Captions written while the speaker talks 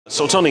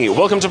So Tony,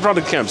 welcome to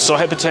Product Camp. So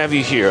happy to have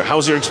you here.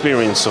 How's your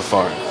experience so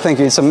far? Thank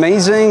you. It's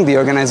amazing. The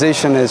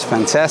organization is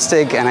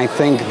fantastic, and I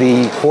think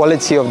the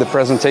quality of the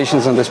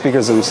presentations and the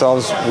speakers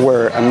themselves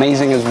were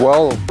amazing as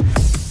well.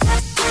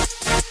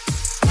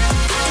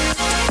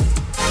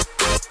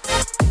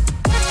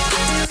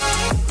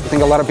 I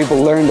think a lot of people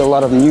learned a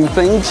lot of new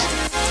things.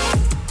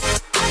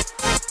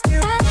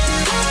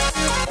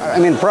 I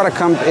mean, Product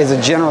Camp is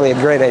generally a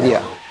great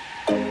idea.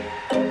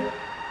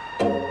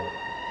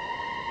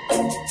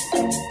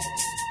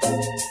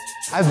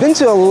 I've been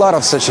to a lot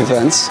of such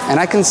events, and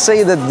I can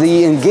say that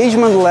the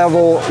engagement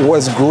level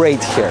was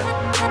great here.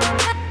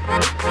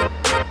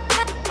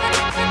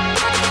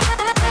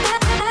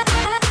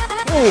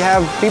 Here we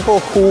have people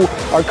who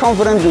are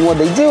confident in what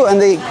they do, and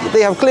they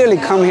have clearly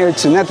come here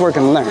to network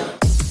and learn.